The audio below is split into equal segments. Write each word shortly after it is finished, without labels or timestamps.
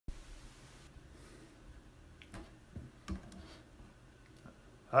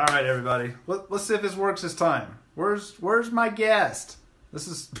All right, everybody. Let's see if this works this time. Where's my guest? This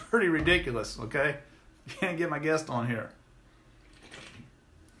is pretty ridiculous, okay? Can't get my guest on here.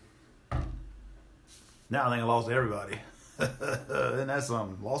 Now I think I lost everybody. Isn't that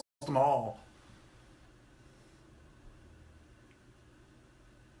something? Lost them all.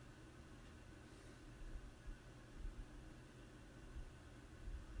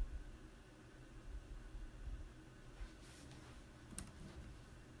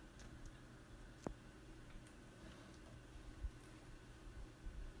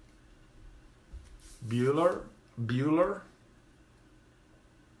 Bueller.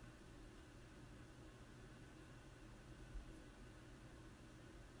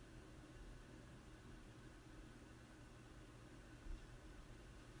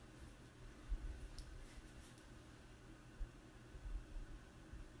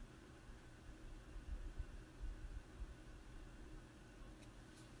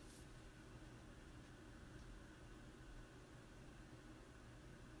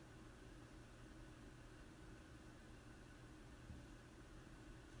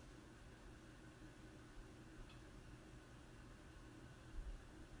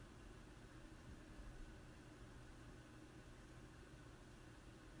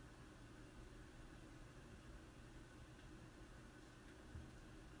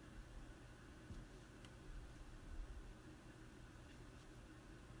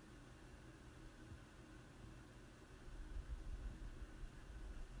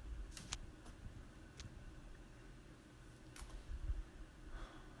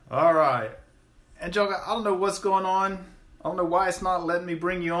 All right. Angelica, I don't know what's going on. I don't know why it's not letting me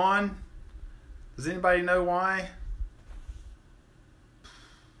bring you on. Does anybody know why?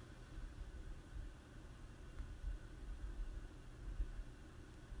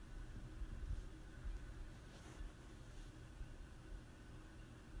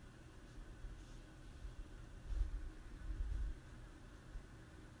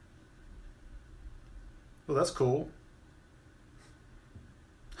 Well, that's cool.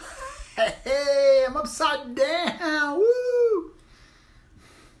 Hey, I'm upside down. Woo!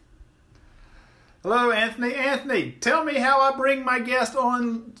 Hello, Anthony. Anthony, tell me how I bring my guest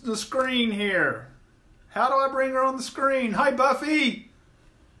on the screen here. How do I bring her on the screen? Hi, Buffy.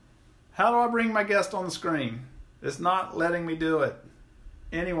 How do I bring my guest on the screen? It's not letting me do it.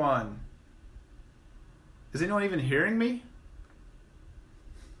 Anyone? Is anyone even hearing me?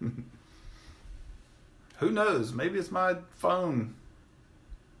 Who knows? Maybe it's my phone.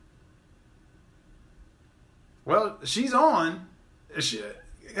 Well, she's on.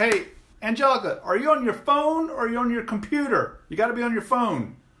 Hey, Angelica, are you on your phone or are you on your computer? You got to be on your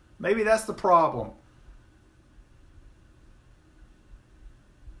phone. Maybe that's the problem.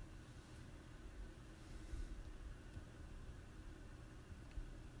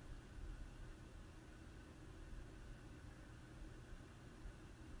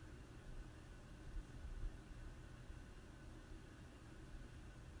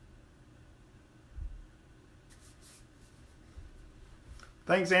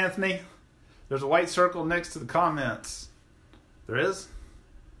 Thanks, Anthony. There's a white circle next to the comments. There is?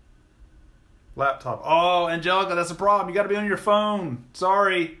 Laptop. Oh, Angelica, that's a problem. You got to be on your phone.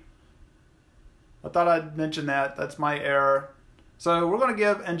 Sorry. I thought I'd mention that. That's my error. So we're going to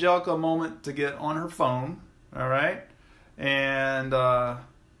give Angelica a moment to get on her phone. All right? And,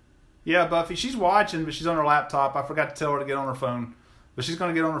 yeah, Buffy, she's watching, but she's on her laptop. I forgot to tell her to get on her phone. But she's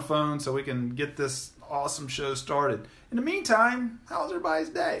going to get on her phone so we can get this awesome show started. In the meantime, how's everybody's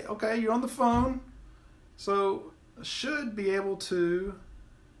day? Okay, you're on the phone, so should be able to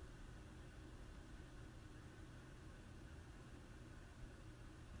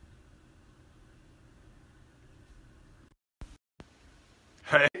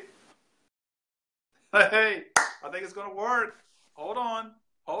hey, I think it's gonna work. Hold on.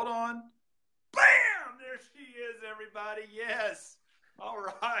 Bam! There she is, everybody. Yes. All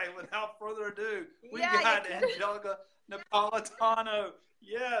right, without further ado, we got Angelica Napolitano.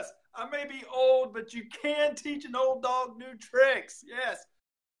 Yes, I may be old, but you can teach an old dog new tricks. Yes.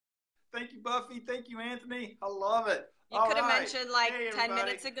 Thank you, Buffy. Thank you, Anthony. I love it. You could have mentioned like 10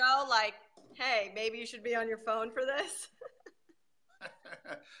 minutes ago, like, hey, maybe you should be on your phone for this.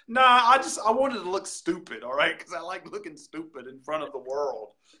 No, I wanted to look stupid, all right? Because I like looking stupid in front of the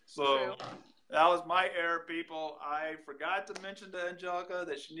world. So that was my error, people. I forgot to mention to Angelica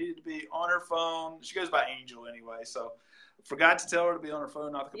that she needed to be on her phone. She goes by Angel anyway, so forgot to tell her to be on her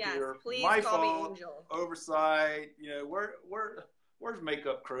phone, not the computer. Yes, please my call fault, me Angel. Oversight. You know, where's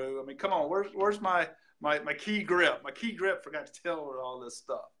makeup crew? I mean, come on, where's my key grip? My key grip forgot to tell her all this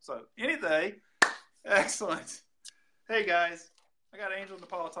stuff. So anyway, excellent. Hey guys. I got Angel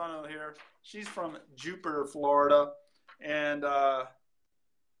Napolitano here. She's from Jupiter, Florida, and I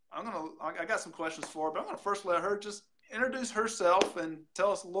got some questions for her, but I'm gonna first let her just introduce herself and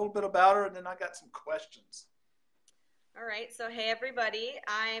tell us a little bit about her, and then I got some questions. All right. So, hey, everybody.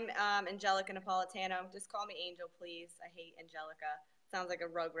 I'm Angelica Napolitano. Just call me Angel, please. I hate Angelica. Sounds like a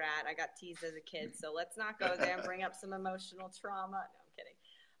rugrat. I got teased as a kid, so let's not go there and bring up some emotional trauma. No, I'm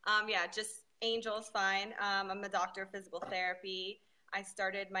kidding. Yeah, just Angel's fine. I'm a doctor of physical therapy. I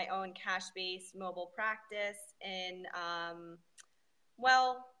started my own cash-based mobile practice in,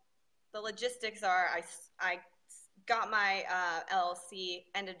 well, the logistics are I got my LLC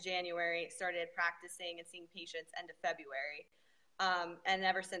end of January, started practicing and seeing patients end of February. And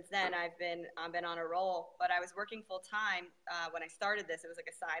ever since then, I've been on a roll. But I was working full time when I started this. It was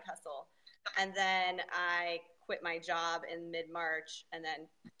like a side hustle, and then I quit my job in mid March, and then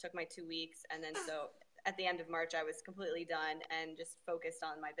took my 2 weeks, and then so at the end of March, I was completely done and just focused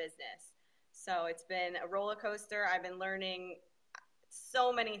on my business. So it's been a roller coaster. I've been learning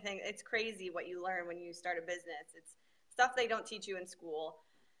so many things. It's crazy what you learn when you start a business. It's stuff they don't teach you in school,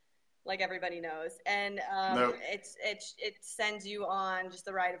 like everybody knows, and Nope. it sends you on just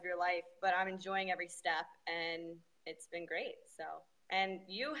the ride of your life. But I'm enjoying every step, and it's been great. So, and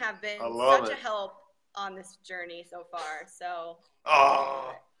you have been I love such it. a help on this journey so far. So,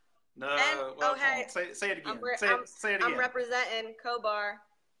 Oh no! and Well, come hey, on. Say it again. I'm Say it I'm again. representing Cobar.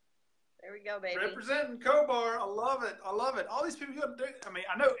 There we go, baby. Representing Cobar, I love it. I love it. All these people, I mean,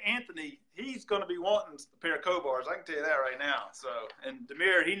 I know Anthony. He's going to be wanting a pair of Cobars. I can tell you that right now. So, and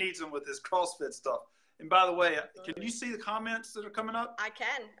Demir, he needs them with his CrossFit stuff. And by the way, can you see the comments that are coming up? I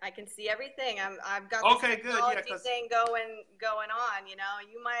can see everything. I've got okay, this good. technology thing going on. You know,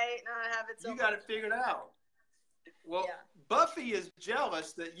 you might not have it. So you got it figured out. Well, yeah. Buffy is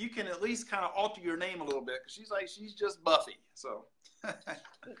jealous that you can at least kind of alter your name a little bit because she's just Buffy. So.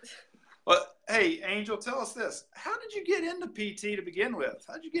 Well, hey, Angel, tell us this. How did you get into PT to begin with?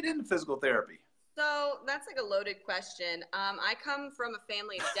 How did you get into physical therapy? So that's like a loaded question. I come from a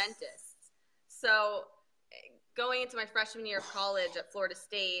family of dentists. So going into my freshman year of college at Florida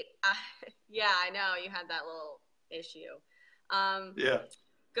State, yeah, I know you had that little issue. Yeah.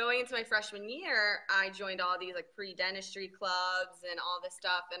 Going into my freshman year, I joined all these like pre-dentistry clubs and all this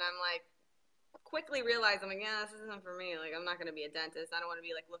stuff. And I'm like, quickly realized, I'm like, yeah, this isn't for me. Like, I'm not going to be a dentist. I don't want to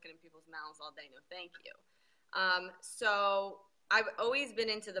be like looking in people's mouths all day. No, thank you. So I've always been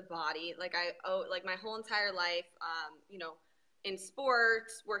into the body. Like like my whole entire life, you know, in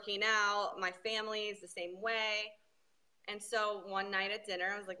sports, working out, my family is the same way. And so one night at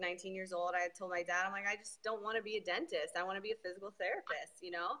dinner, I was like 19 years old. I had told my dad, I'm like, I just don't want to be a dentist. I want to be a physical therapist, you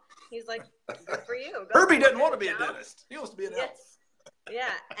know? He's like, good for you. Herbie doesn't want to be a dentist. He wants to be an elf.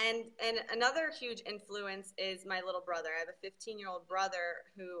 Yeah, and another huge influence is my little brother. I have a 15-year-old brother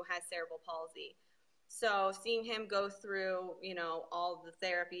who has cerebral palsy. So seeing him go through, you know, all the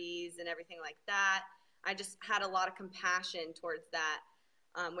therapies and everything like that, I just had a lot of compassion towards that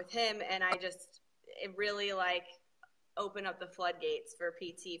with him, and it really like opened up the floodgates for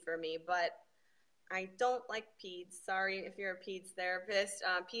PT for me. But I don't like peds. Sorry if you're a peds therapist.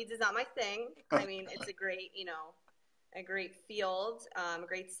 Peds is not my thing. I mean, it's a great, you know, a great field, a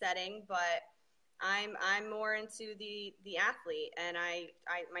great setting, but I'm more into the athlete, and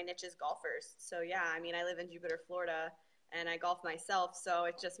my niche is golfers. So yeah, I mean, I live in Jupiter, Florida, and I golf myself, so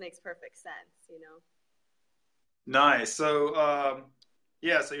it just makes perfect sense, you know. Nice. So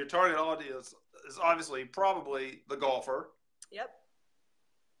yeah, so your target audience is obviously probably the golfer. Yep.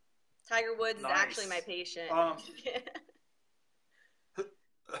 Tiger Woods is actually my patient.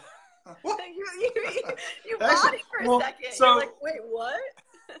 What? you bought it for a second. So, you're like, wait, what?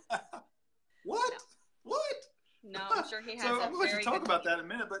 What? No. What? No, I'm sure he has. So I'm going to talk about that in a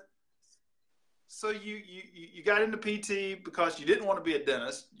minute. But so you got into PT because you didn't want to be a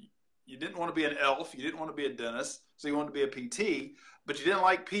dentist. You didn't want to be an elf. You didn't want to be a dentist. So you wanted to be a PT, but you didn't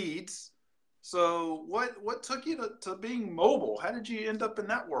like peds. So what took you to being mobile? How did you end up in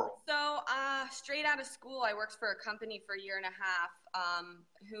that world? So straight out of school, I worked for a company for a year and a half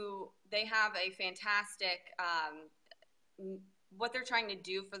who they have a fantastic what they're trying to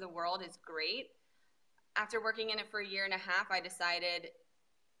do for the world is great. After working in it for a year and a half, I decided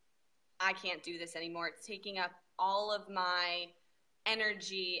I can't do this anymore. It's taking up all of my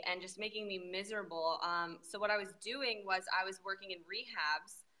energy and just making me miserable. So what I was doing was I was working in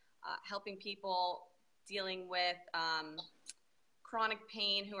rehabs, helping people dealing with chronic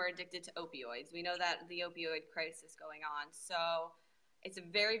pain who are addicted to opioids. We know that the opioid crisis going on. So it's a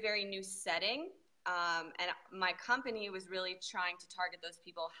very, very new setting. And my company was really trying to target those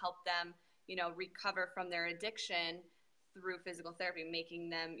people, help them, you know, recover from their addiction through physical therapy, making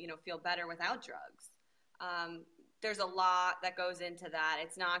them, feel better without drugs. There's a lot that goes into that.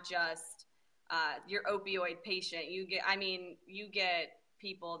 It's not just your opioid patient. You get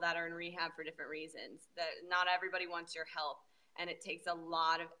people that are in rehab for different reasons. That not everybody wants your help, and it takes a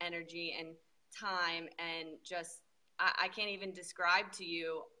lot of energy and time, and just I can't even describe to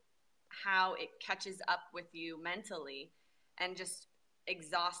you how it catches up with you mentally and just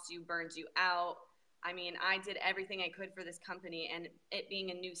exhausts you, burns you out. I mean, I did everything I could for this company, and it being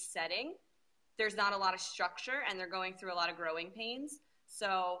a new setting, there's not a lot of structure, and they're going through a lot of growing pains.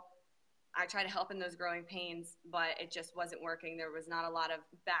 So I tried to help in those growing pains, but it just wasn't working. There was not a lot of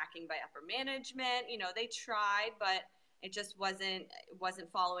backing by upper management. They tried, but it just wasn't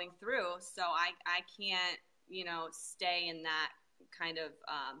following through. So I can't, stay in that kind of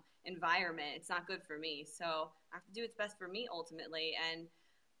environment. It's not good for me. So I have to do what's best for me ultimately. And,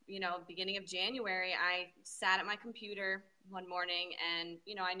 beginning of January, I sat at my computer one morning and,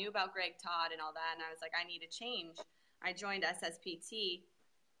 I knew about Greg Todd and all that. And I was like, I need a change. I joined SSPT.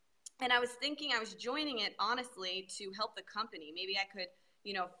 And I was thinking I was joining it, honestly, to help the company. Maybe I could,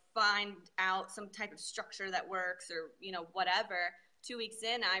 find out some type of structure that works or, whatever. 2 weeks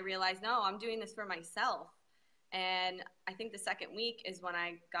in, I realized, no, I'm doing this for myself. And I think the second week is when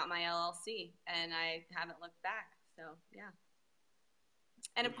I got my LLC, and I haven't looked back. So, yeah.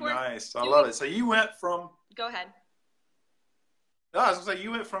 And, of course. Nice. I love it. So you went from. Go ahead. No, I was going to say,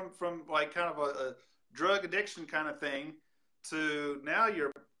 you went from like kind of a drug addiction kind of thing to now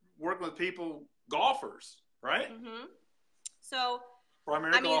you're working with people, golfers, right? Mm-hmm. So,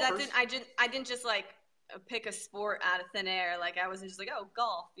 primary golfers. I didn't just like pick a sport out of thin air. Like I wasn't just like, oh,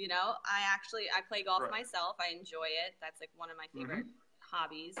 golf, I play golf myself. I enjoy it. That's like one of my favorite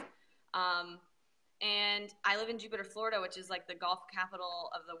hobbies. And I live in Jupiter, Florida, which is like the golf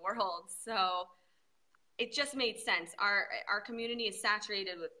capital of the world. So it just made sense. Our community is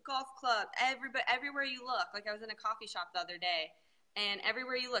saturated with golf club. Everywhere you look, like I was in a coffee shop the other day, and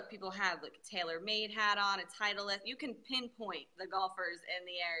everywhere you look, people have like a TaylorMade hat on, a Titleist. You can pinpoint the golfers in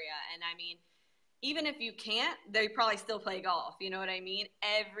the area. And I mean, even if you can't, they probably still play golf. You know what I mean?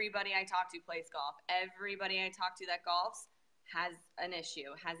 Everybody I talk to plays golf. Everybody I talk to that golfs has an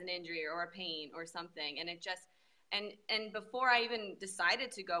issue, has an injury or a pain or something. And it just, and before I even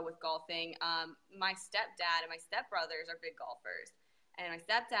decided to go with golfing, my stepdad and my stepbrothers are big golfers. And my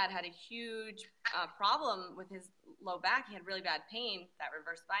stepdad had a huge problem with his low back. He had really bad pain, that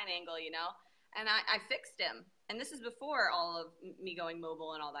reverse spine angle, and I fixed him. And this is before all of me going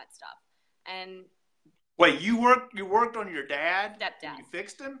mobile and all that stuff. And wait, you worked on your dad? Stepdad. You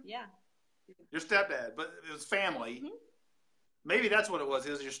fixed him? Yeah. Your stepdad, but it was family. Mm-hmm. Maybe that's what it was.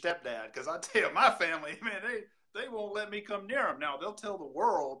 It was your stepdad. Because I tell you, my family, man, they won't let me come near them. Now, they'll tell the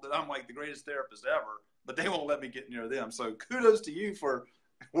world that I'm like the greatest therapist ever, but they won't let me get near them. So kudos to you for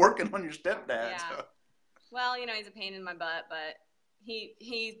working on your stepdad. Yeah. So. Well, he's a pain in my butt, but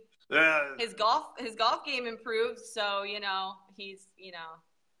his golf game improved. So, he's,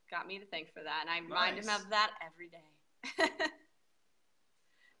 got me to thank for that. And I remind him of that every day.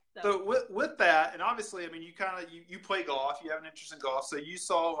 So with that, and obviously, I mean, you play golf, you have an interest in golf. So you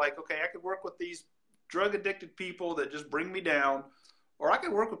saw like, okay, I could work with these drug addicted people that just bring me down, or I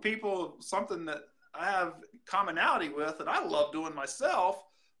could work with people, something that I have commonality with that I love doing myself.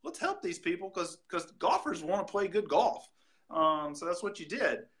 Let's help these people because golfers want to play good golf. So that's what you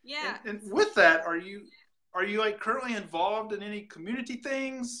did. Yeah. And with that, are you like currently involved in any community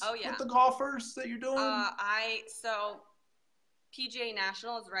things with the golfers that you're doing? So PGA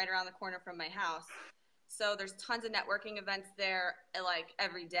National is right around the corner from my house. So there's tons of networking events there, like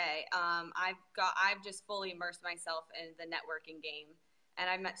every day. I've just fully immersed myself in the networking game, and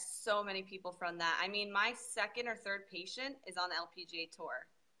I've met so many people from that. I mean, my second or third patient is on the LPGA tour.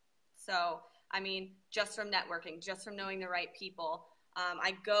 So, I mean, just from networking, just from knowing the right people.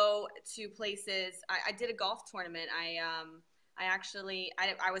 I go to places. I did a golf tournament. I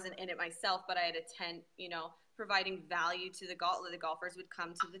wasn't in it myself, but I had a tent, providing value to the golfers would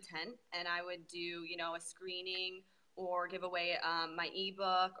come to the tent, and I would do, a screening or give away my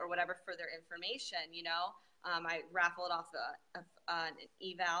ebook or whatever for their information. I raffled off an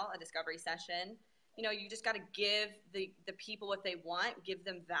eval, a discovery session. You just got to give the people what they want, give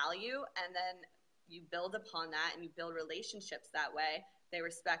them value, and then you build upon that and you build relationships that way. They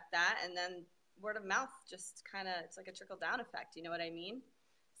respect that, and then word of mouth just kind of, it's like a trickle down effect. You know what I mean?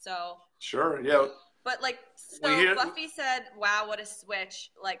 So sure, yeah. But Buffy said, "Wow, what a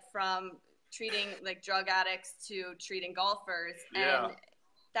switch! Like from treating like drug addicts to treating golfers." Yeah. And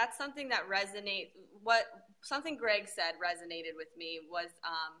that's something that something Greg said resonated with me was,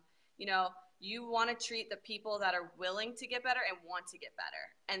 you want to treat the people that are willing to get better and want to get better.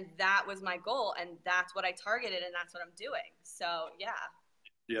 And that was my goal. And that's what I targeted. And that's what I'm doing. So, yeah.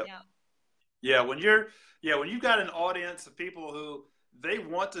 Yep. Yeah. Yeah. When you've got an audience of people who they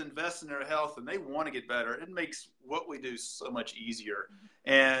want to invest in their health and they want to get better, it makes what we do so much easier.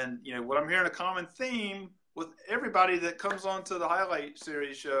 And, what I'm hearing a common theme with everybody that comes onto the Highlight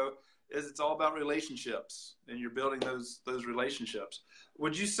Series show is it's all about relationships, and you're building those relationships.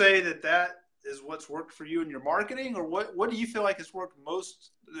 Would you say that is what's worked for you in your marketing, or what do you feel like has worked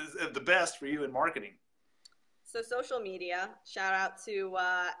the best for you in marketing? So social media, shout out to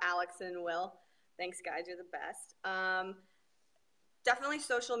Alex and Will. Thanks, guys. You're the best. Definitely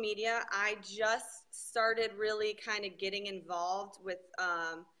social media. I just started really kind of getting involved with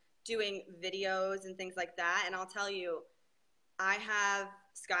doing videos and things like that. And I'll tell you, I have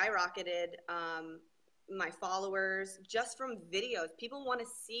skyrocketed my followers just from videos. People want to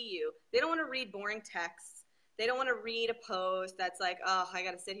see you. They don't want to read boring texts. They don't want to read a post that's like, oh, I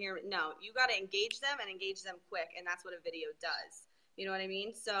got to sit here. No, you got to engage them and engage them quick. And that's what a video does. You know what I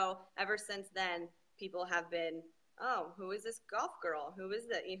mean? So ever since then, people have been, oh, who is this golf girl? Who's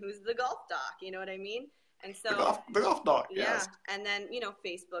the golf doc? You know what I mean? And so the golf doc, yes. Yeah. And then,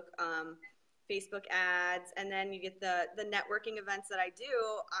 Facebook ads, and then you get the networking events that I do.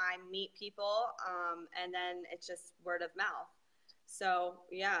 I meet people, and then it's just word of mouth. So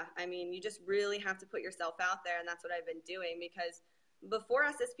yeah, I mean, you just really have to put yourself out there, and that's what I've been doing, because before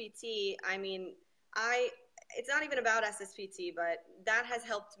SSPT, I mean, it's not even about SSPT, but that has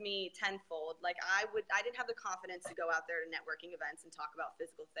helped me tenfold. Like I didn't have the confidence to go out there to networking events and talk about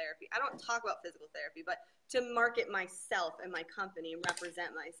physical therapy. I don't talk about physical therapy, but to market myself and my company and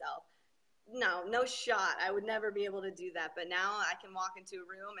represent myself. No shot. I would never be able to do that. But now I can walk into a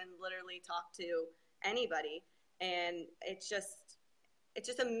room and literally talk to anybody. And it's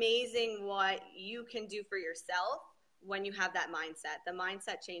just amazing what you can do for yourself when you have that mindset. The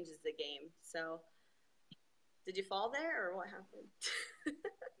mindset changes the game. So did you fall there or what happened?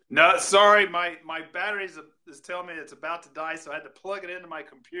 No, sorry. My battery is telling me it's about to die, so I had to plug it into my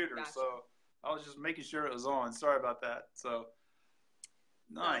computer. Gotcha. So I was just making sure it was on. Sorry about that. So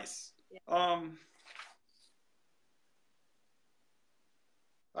nice. Yeah.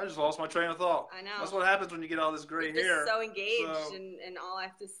 I just lost my train of thought. I know. That's what happens when you get all this gray hair. So engaged in all I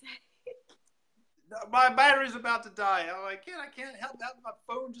have to say. My battery's about to die. I'm like, I can't help that. My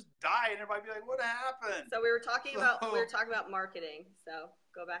phone just died, and everybody be like, "What happened?" So we were talking about marketing. So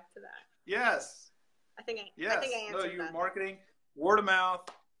go back to that. Yes. I think I answered that. Marketing, word of mouth.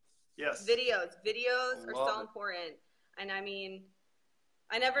 Yes. Videos are so important, and I mean,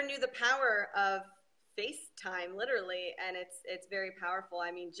 I never knew the power of FaceTime, literally, and it's very powerful.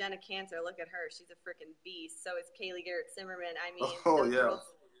 I mean, Jenna Cantor, look at her. She's a freaking beast. So is Kaylee Garrett Zimmerman. I mean,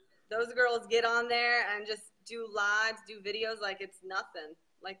 those girls get on there and just do lives, do videos like it's nothing.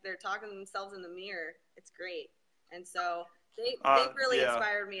 Like they're talking to themselves in the mirror. It's great. And so they've really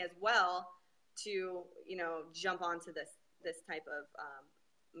inspired me as well to, jump onto this type of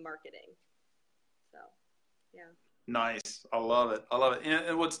marketing. So, yeah. Nice. I love it.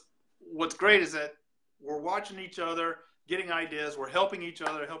 And what's great is that we're watching each other, getting ideas. We're helping each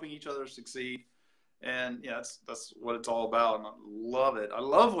other succeed. And that's what it's all about. And I love it. I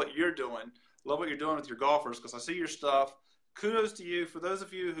love what you're doing. Love what you're doing with your golfers, because I see your stuff. Kudos to you. For those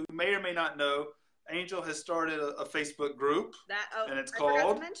of you who may or may not know, Angel has started a Facebook group. And it's called. I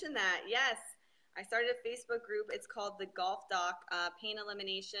forgot to mention that. Yes. I started a Facebook group. It's called the Golf Doc Pain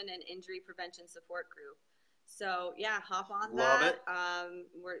Elimination and Injury Prevention Support Group. So yeah, hop on Love that. It.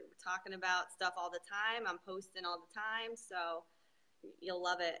 We're talking about stuff all the time. I'm posting all the time, so you'll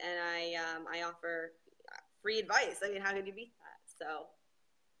love it. And I offer free advice. I mean, how could you beat that? So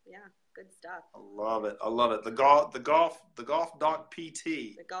yeah, good stuff. I love it. The golf doc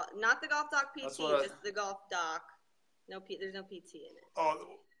PT. Not the golf doc PT, just the golf doc. There's no PT in it.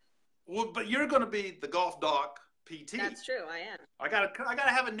 Oh, well, but you're going to be the golf doc PT. That's true. I am. I gotta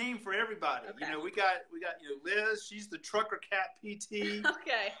have a name for everybody. Okay. We got Liz. She's the Trucker Cat PT.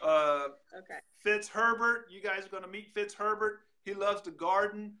 Okay. Okay. Fitz Herbert. You guys are going to meet Fitz Herbert. He loves to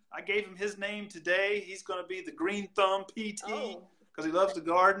garden. I gave him his name today. He's going to be the Green Thumb PT because he loves to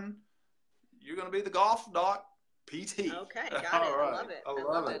garden. You're going to be the Golf Doc PT. Okay, got it. Right. I love it. I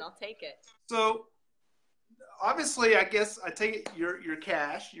love it. I'll take it. So, obviously, I guess I take it you're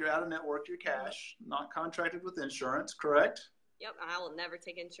cash. You're out of network. You're cash, not contracted with insurance, correct? Yep. I will never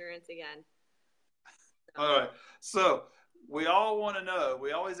take insurance again. So. All right. So we all want to know.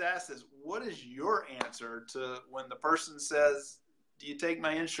 We always ask this: what is your answer to when the person says, do you take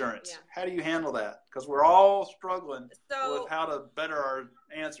my insurance? Yeah. How do you handle that? Because we're all struggling So, with how to better our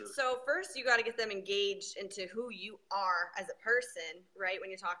answers. So first you got to get them engaged into who you are as a person, right? When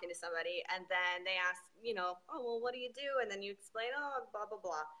you're talking to somebody, and then they ask, oh, well, what do you do? And then you explain, oh, blah, blah,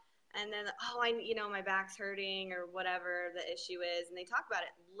 blah. And then, oh, my back's hurting or whatever the issue is. And they talk about it.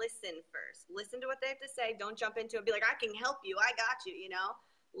 Listen first. Listen to what they have to say. Don't jump into it and be like, I can help you. I got you,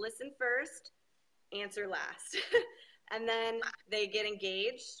 Listen first, answer last. And then they get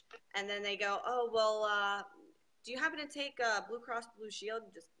engaged, and then they go, oh, well, do you happen to take Blue Cross Blue Shield?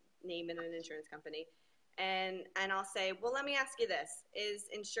 Just name it an insurance company. And I'll say, well, let me ask you this. Is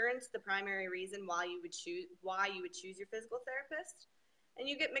insurance the primary reason why you would choose your physical therapist? And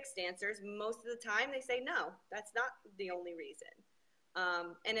you get mixed answers. Most of the time they say, no, that's not the only reason.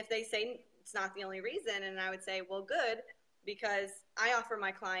 And if they say it's not the only reason, and I would say, well, good, because I offer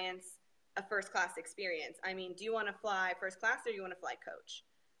my clients a first-class experience. I mean, do you want to fly first class or do you want to fly coach?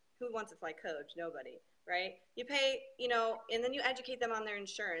 Who wants to fly coach? Nobody, right? You pay, and then you educate them on their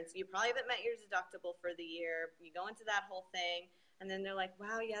insurance. You probably haven't met your deductible for the year. You go into that whole thing, and then they're like,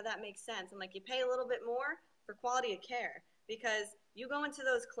 wow, yeah, that makes sense. I'm like, you pay a little bit more for quality of care, because you go into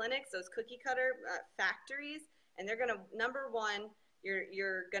those clinics, those cookie cutter factories, and they're going to, number one,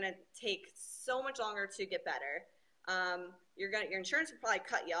 you're going to take so much longer to get better. Your insurance will probably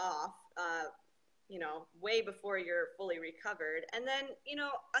cut you off, way before you're fully recovered. And then,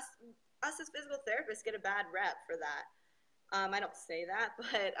 us as physical therapists get a bad rep for that. I don't say that,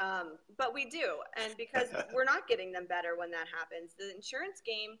 but we do. And because we're not getting them better when that happens. The insurance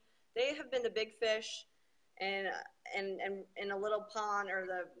game, they have been the big fish and in a little pond, or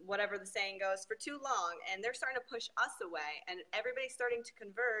whatever the saying goes, for too long. And they're starting to push us away. And everybody's starting to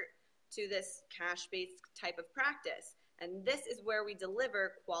convert to this cash-based type of practice. And this is where we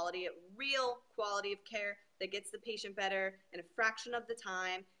deliver real quality of care that gets the patient better in a fraction of the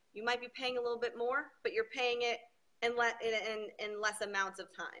time. You might be paying a little bit more, but you're paying it in less amounts of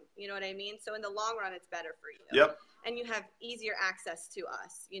time. You know what I mean? So in the long run, it's better for you. Yep. And you have easier access to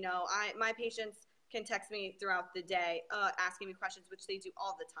us. My patients can text me throughout the day asking me questions, which they do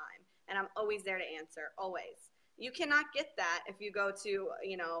all the time. And I'm always there to answer, always. You cannot get that if you go to,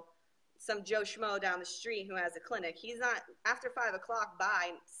 some Joe Schmo down the street who has a clinic. He's not, after 5 o'clock, bye,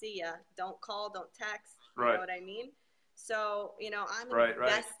 see ya. Don't call, don't text. You know what I mean? So, I'm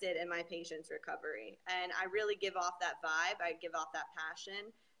invested in my patient's recovery. And I really give off that vibe. I give off that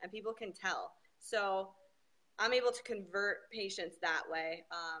passion. And people can tell. So I'm able to convert patients that way,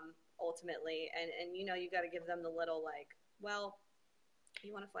 ultimately. And you got to give them the little, like, well,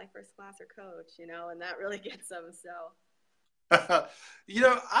 you want to fly first class or coach, and that really gets them. So.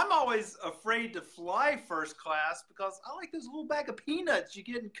 I'm always afraid to fly first class because I like those little bag of peanuts you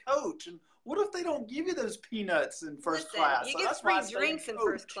get in coach. And what if they don't give you those peanuts in first class? You get free drinks in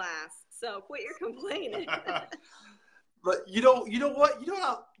first class, so quit your complaining. But you know what? You know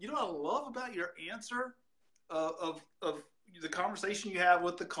what I love about your answer of the conversation you have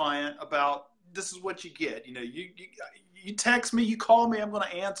with the client about this is what you get. You text me, you call me, I'm going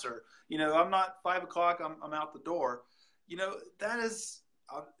to answer. I'm not 5 o'clock. I'm out the door. That is,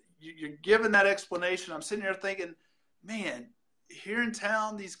 you're giving that explanation. I'm sitting there thinking, man, here in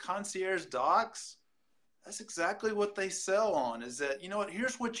town, these concierge docs, that's exactly what they sell on, is that,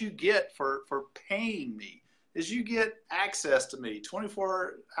 here's what you get for paying me, is you get access to me,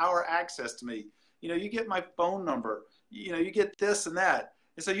 24-hour access to me. You get my phone number, you get this and that.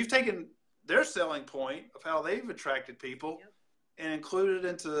 And so you've taken their selling point of how they've attracted people and included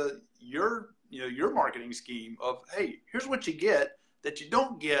into your marketing scheme of, hey, here's what you get that you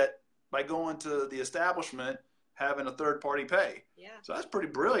don't get by going to the establishment having a third party pay. Yeah. So that's pretty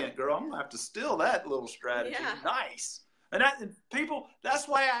brilliant, girl. I'm going to have to steal that little strategy. Yeah. Nice. And people, that's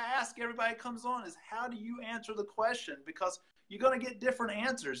why I ask everybody that comes on is how do you answer the question? Because you're going to get different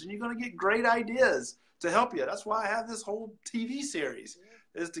answers and you're going to get great ideas to help you. That's why I have this whole TV series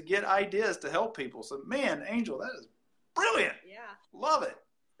is to get ideas to help people. So, man, Angel, that is brilliant. Yeah. Love it.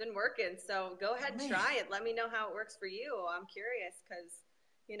 Been working, so go ahead and try it. Let me know how it works for you. I'm curious because,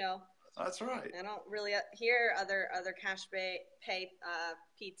 that's right. I don't really hear other cash pay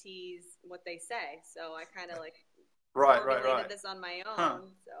PTs what they say, so I kind of formulated this on my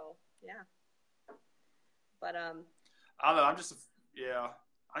own. So yeah, but I don't know. I'm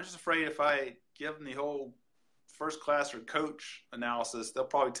just afraid if I give them the whole first class or coach analysis, they'll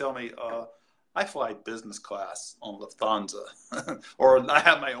probably tell me, I fly business class on Lufthansa, or I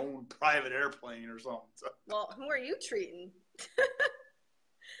have my own private airplane or something. So. Well, who are you treating?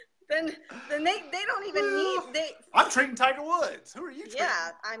 then they don't even need. I'm treating Tiger Woods. Who are you treating?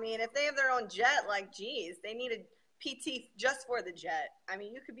 Yeah, I mean, if they have their own jet, geez, they need PT just for the jet. I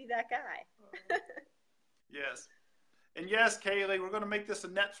mean, you could be that guy. Yes. And yes, Kaylee, we're going to make this a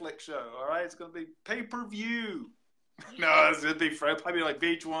Netflix show, all right? It's going to be pay-per-view. No, it's going to be probably like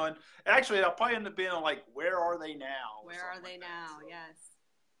VH1. Actually, I'll probably end up being on like Where Are They Now? Where Are They Now? So.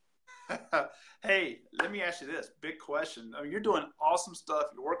 Yes. Hey, let me ask you this big question. I mean, you're doing awesome stuff.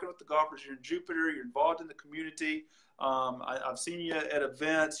 You're working with the golfers. You're in Jupiter. You're involved in the community. I've seen you at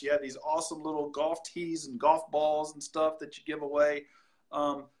events. You have these awesome little golf tees and golf balls and stuff that you give away.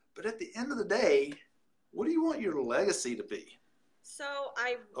 But at the end of the day, what do you want your legacy to be? So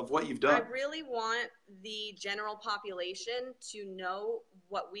of what you've done. I really want the general population to know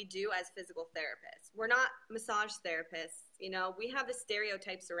what we do as physical therapists. We're not massage therapists. You know, we have a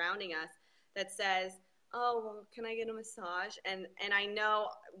stereotype surrounding us that says, oh, well, can I get a massage? And I know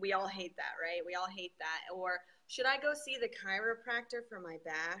we all hate that, right? We all hate that. Or should I go see the chiropractor for my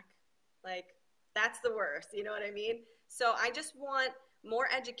back? Like, that's the worst. You know what I mean? So I just want more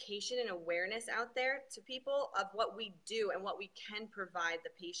education and awareness out there to people of what we do and what we can provide the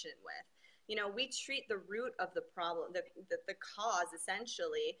patient with. You know, we treat the root of the problem, the cause,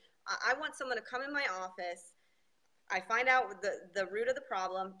 essentially. I want someone to come in my office. I find out the root of the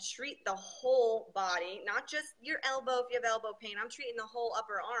problem, treat the whole body, not just your elbow if you have elbow pain. I'm treating the whole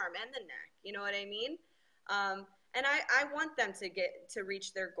upper arm and the neck. You know what I mean? And I want them to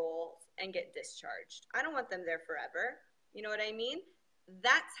reach their goals and get discharged. I don't want them there forever. You know what I mean?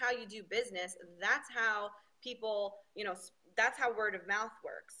 That's how you do business. That's how people, you know, that's how word of mouth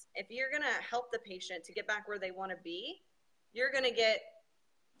works. If you're going to help the patient to get back where they want to be, you're going to get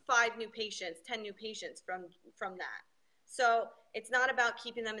 5 new patients, 10 new patients from that. So it's not about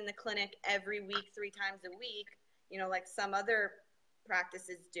keeping them in the clinic every week, 3 times a week, you know, like some other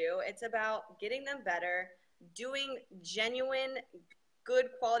practices do. It's about getting them better, doing genuine, good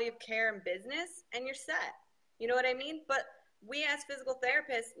quality of care and business, and you're set. You know what I mean? But we as physical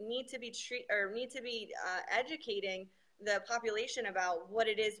therapists need to be educating the population about what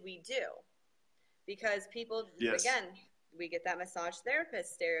it is we do, because people, yes, again, we get that massage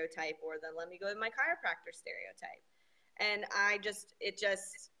therapist stereotype, or the let me go with my chiropractor stereotype, and it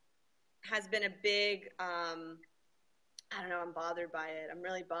just has been a big I don't know, I'm bothered by it. I'm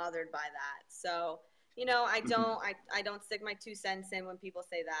really bothered by that. So, you know, I don't stick my 2 cents in when people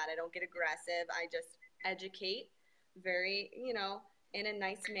say that. I don't get aggressive. I just educate very, you know, in a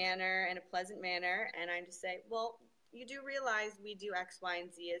nice manner, in a pleasant manner. And I just say, well, you do realize we do X, Y,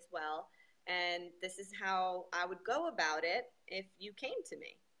 and Z as well. And this is how I would go about it if you came to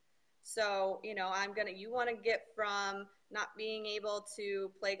me. So, you know, you want to get from not being able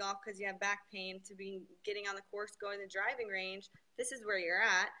to play golf because you have back pain to getting on the course, going to the driving range. This is where you're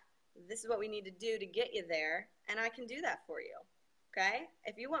at. This is what we need to do to get you there. And I can do that for you. Okay.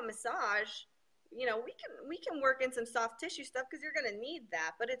 If you want massage, you know, we can work in some soft tissue stuff because you're going to need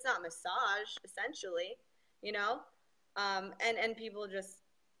that, but it's not massage essentially, you know? And people just,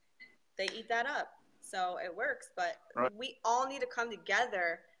 they eat that up. So it works, but right, we all need to come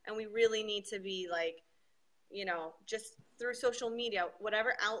together, and we really need to be like, you know, just through social media,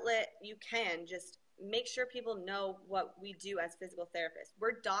 whatever outlet you can, just make sure people know what we do as physical therapists.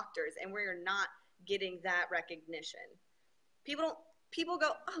 We're doctors, and we're not getting that recognition. People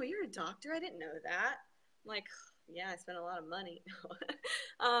go, oh, you're a doctor? I didn't know that. I'm like, yeah, I spent a lot of money.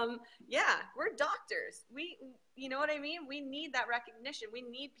 Yeah, we're doctors. You know what I mean? We need that recognition. We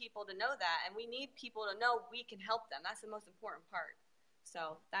need people to know that, and we need people to know we can help them. That's the most important part.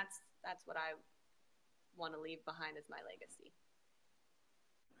 So that's what I want to leave behind as my legacy.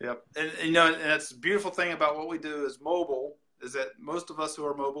 Yep. And you know, and that's the beautiful thing about what we do is mobile, is that most of us who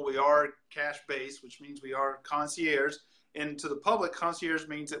are mobile, we are cash-based, which means we are concierge. And to the public, concierge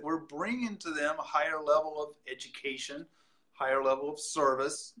means that we're bringing to them a higher level of education, higher level of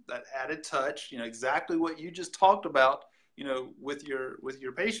service, that added touch, you know, exactly what you just talked about, you know, with your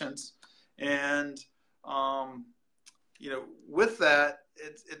patients. And, you know, with that,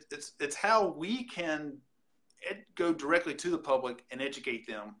 it's how we can go directly to the public and educate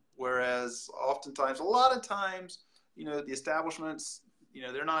them. Whereas oftentimes, a lot of times, you know, the establishments, you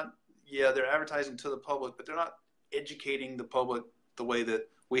know, they're advertising to the public, but they're not educating the public the way that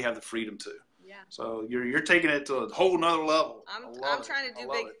we have the freedom to. Yeah. So you're taking it to a whole nother level. I'm trying to do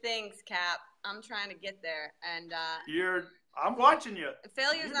big things, Cap. I'm trying to get there, and I'm watching you.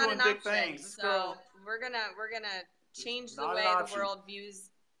 Failure's not an option. So we're gonna change the way the world views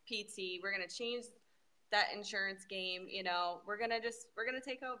PT. We're gonna change that insurance game. You know, we're gonna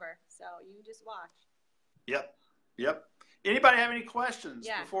take over. So you just watch. Yep. Anybody have any questions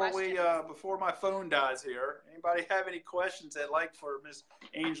before my phone dies here? Anybody have any questions they'd like for Miss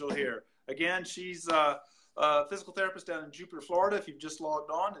Angel here? Again, she's physical therapist down in Jupiter, Florida. If you've just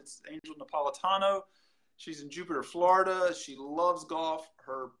logged on, it's Angel Napolitano. She's in Jupiter, Florida. She loves golf.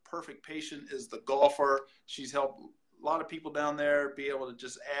 Her perfect patient is the golfer. She's helped a lot of people down there be able to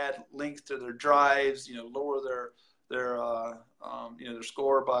just add length to their drives, lower their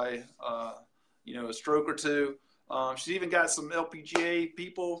score by a stroke or two. She's even got some LPGA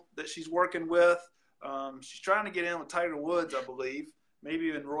people that she's working with. She's trying to get in with Tiger Woods, I believe. Maybe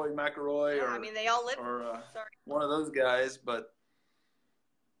even Roy McIlroy they all live. One of those guys. But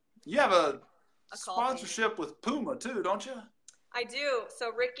you have a sponsorship with Puma too, don't you? I do.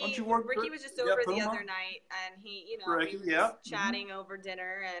 So Ricky was just over the other night, and he was chatting over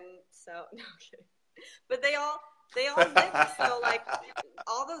dinner, and so no kidding. But they all live. So like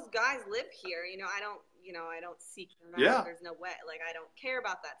all those guys live here. I don't seek them out. Yeah. There's no way. Like I don't care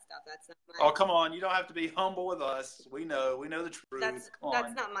about that stuff. That's not my. Oh, come on! You don't have to be humble with us. We know the truth. That's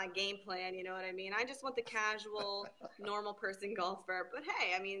not my game plan. You know what I mean? I just want the casual, normal person golfer. But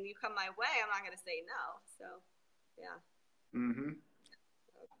hey, I mean, you come my way, I'm not going to say no. So, yeah. Mm-hmm.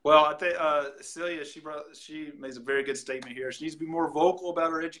 Well, I think Celia, she makes a very good statement here. She needs to be more vocal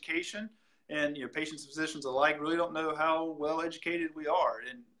about her education, and patients and physicians alike really don't know how well educated we are.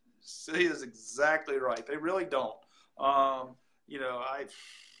 And Celia's exactly right. They really don't. How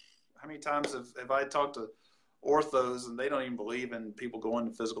many times have I talked to orthos and they don't even believe in people going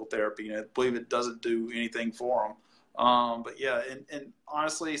to physical therapy? They believe it doesn't do anything for them. But yeah, and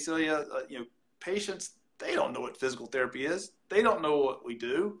honestly, Celia, patients, they don't know what physical therapy is. They don't know what we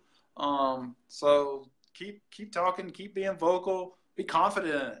do. So keep talking, keep being vocal, be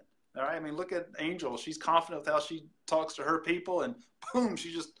confident in it. All right. I mean, look at Angel. She's confident with how she talks to her people, and boom,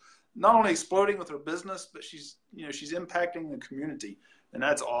 she's just not only exploding with her business, but she's impacting the community, and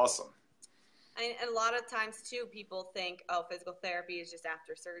that's awesome. And a lot of times too, people think, oh, physical therapy is just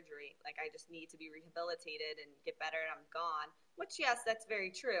after surgery. Like I just need to be rehabilitated and get better and I'm gone. Which yes, that's very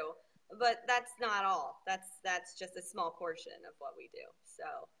true. But that's not all. That's just a small portion of what we do. So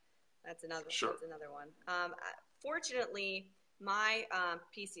that's another one. Fortunately, my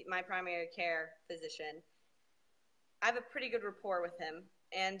my primary care physician, I have a pretty good rapport with him,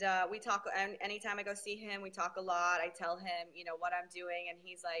 and we talk. And anytime I go see him, we talk a lot. I tell him, what I'm doing, and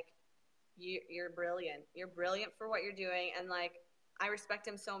he's like, "You're brilliant. You're brilliant for what you're doing," and like I respect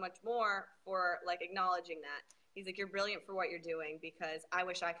him so much more for like acknowledging that. He's like, you're brilliant for what you're doing because I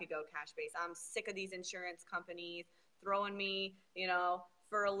wish I could go cash-based. I'm sick of these insurance companies throwing me,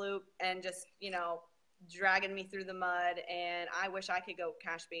 for a loop and just, dragging me through the mud. And I wish I could go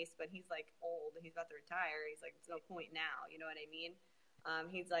cash-based, but he's like old. He's about to retire. He's like, there's no point now. You know what I mean?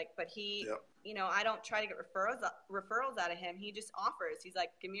 He's like, but he, I don't try to get referrals out of him. He just offers. He's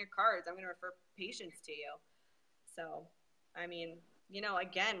like, give me your cards. I'm going to refer patients to you. So, I mean,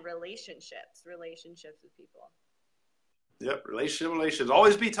 again, relationships with people. Yep, relationships.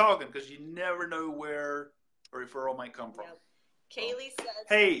 Always be talking because you never know where a referral might come from. Yep. Kaylee says,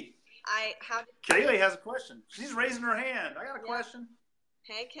 "Hey, Kaylee has a question. She's raising her hand. I got a question."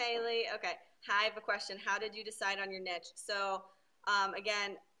 Hey, Kaylee. Okay, I have a question. How did you decide on your niche? So,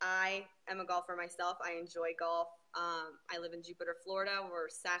 again, I am a golfer myself. I enjoy golf. I live in Jupiter, Florida. We're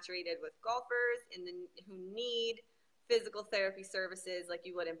saturated with golfers who need physical therapy services like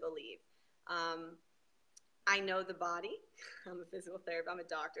you wouldn't believe. I know the body. I'm a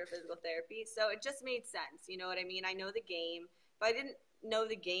doctor of physical therapy. So it just made sense. You know what I mean? I know the game. If I didn't know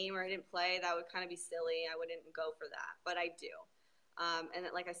the game or I didn't play, that would kind of be silly. I wouldn't go for that. But I do. And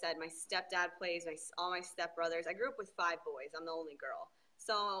like I said, my stepdad plays, all my stepbrothers. I grew up with 5 boys. I'm the only girl.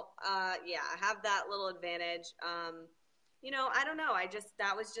 So, I have that little advantage. I don't know. It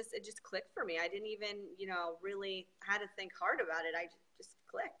just clicked for me. I didn't even, really had to think hard about it. I just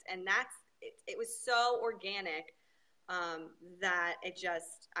clicked. And it was so organic that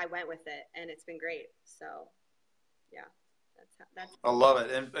I went with it, and it's been great. So, yeah, that's. I love it.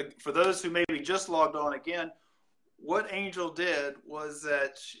 And for those who maybe just logged on again, what Angel did was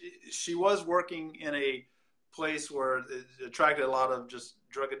that she was working in a place where it attracted a lot of just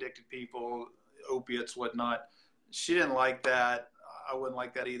drug-addicted people, opiates, whatnot. She didn't like that. I wouldn't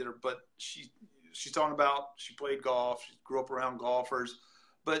like that either. But she's talking about she played golf. She grew up around golfers.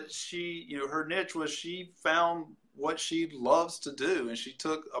 But her niche was she found what she loves to do. And she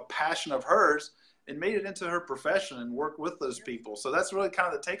took a passion of hers and made it into her profession and worked with those people. So that's really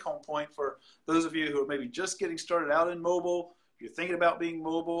kind of the take-home point for those of you who are maybe just getting started out in mobile. If you're thinking about being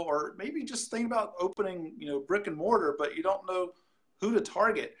mobile, or maybe just thinking about opening, brick and mortar, but you don't know who to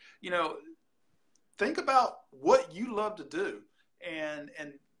target. Think about what you love to do, and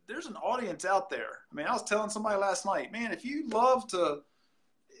there's an audience out there. I mean, I was telling somebody last night, man, if you love to,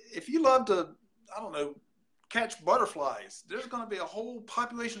 I don't know, catch butterflies. There's going to be a whole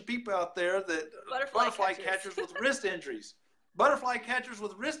population of people out there that butterfly catchers with wrist injuries. Butterfly catchers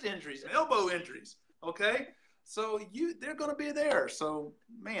with wrist injuries and elbow injuries. Okay? So they're going to be there. So,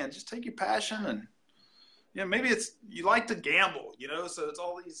 man, just take your passion and, maybe you like to gamble, so it's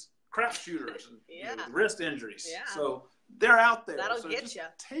all these crap shooters and with wrist injuries. Yeah. So they're out there. That'll get you.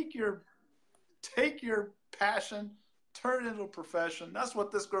 Take your passion, turn it into a profession. That's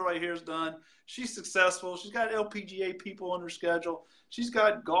what this girl right here has done. She's successful. She's got LPGA people on her schedule. She's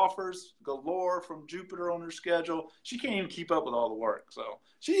got golfers galore from Jupiter on her schedule. She can't even keep up with all the work. So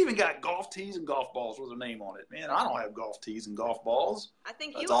she even got golf tees and golf balls with her name on it. Man, I don't have golf tees and golf balls. I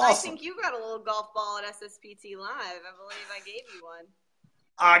think you got a little golf ball at SSPT Live. I believe I gave you one.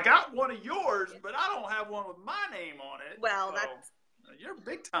 I got one of yours, but I don't have one with my name on it. Well, you're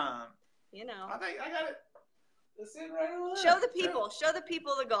big time. I think I got it. It's in right over there. Show the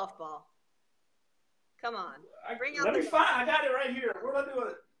people the golf ball. Come on. Let me find. I got it right here. Where did I do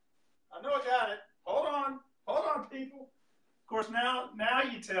it? I know I got it. Hold on, people. Of course, now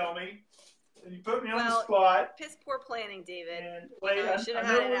you tell me, and you put me on the spot. Piss poor planning, David. And wait, I should have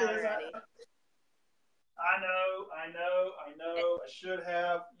had it out already. I know. I should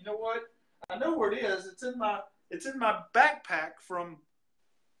have. You know what? I know where it is. It's in my backpack from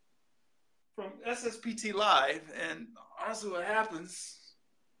SSPT Live, and honestly, what happens?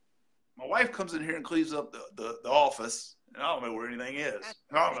 My wife comes in here and cleans up the office, and I don't know where anything is.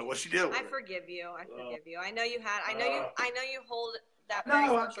 I don't know what she did with it. I forgive you. I know you had. I know you hold that. No,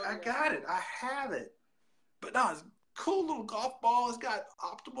 I got it. I have it. But no, it's a cool little golf ball. It's got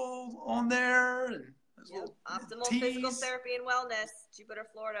Optimal on there, and Optimal Physical Therapy and Wellness, Jupiter,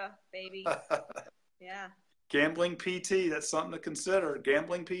 Florida, baby. Yeah. Gambling PT, that's something to consider.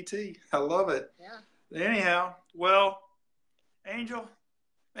 Gambling PT. I love it. Yeah. Anyhow, well, Angel,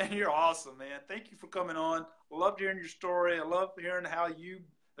 man, you're awesome, man. Thank you for coming on. I loved hearing your story. I love hearing how you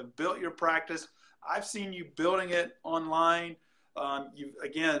have built your practice. I've seen you building it online.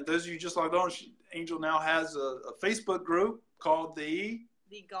 Again, those of you just logged on, Angel now has a Facebook group called the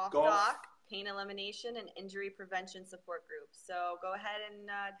Golf Doc Pain Elimination and Injury Prevention Support Group. So go ahead and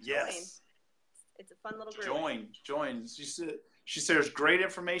join. Yes. It's a fun little group. Join. She says great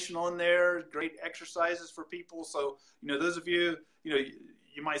information on there, great exercises for people. So, those of you,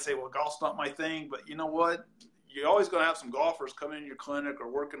 you might say, well, golf's not my thing, but you know what? You're always going to have some golfers coming in your clinic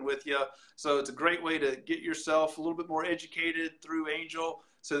or working with you. So it's a great way to get yourself a little bit more educated through Angel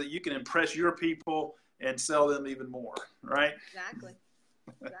so that you can impress your people and sell them even more, right? Exactly.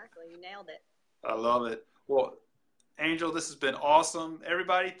 You nailed it. I love it. Well, Angel, this has been awesome.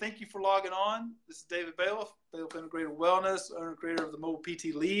 Everybody, thank you for logging on. This is David Bayliff, Bayliff Integrated Wellness, owner and creator of the Mobile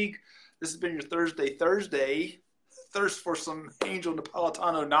PT League. This has been your Thursday thirst for some Angel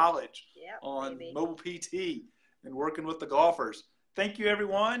Napolitano knowledge on Mobile PT and working with the golfers. Thank you,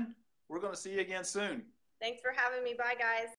 everyone. We're going to see you again soon. Thanks for having me. Bye, guys.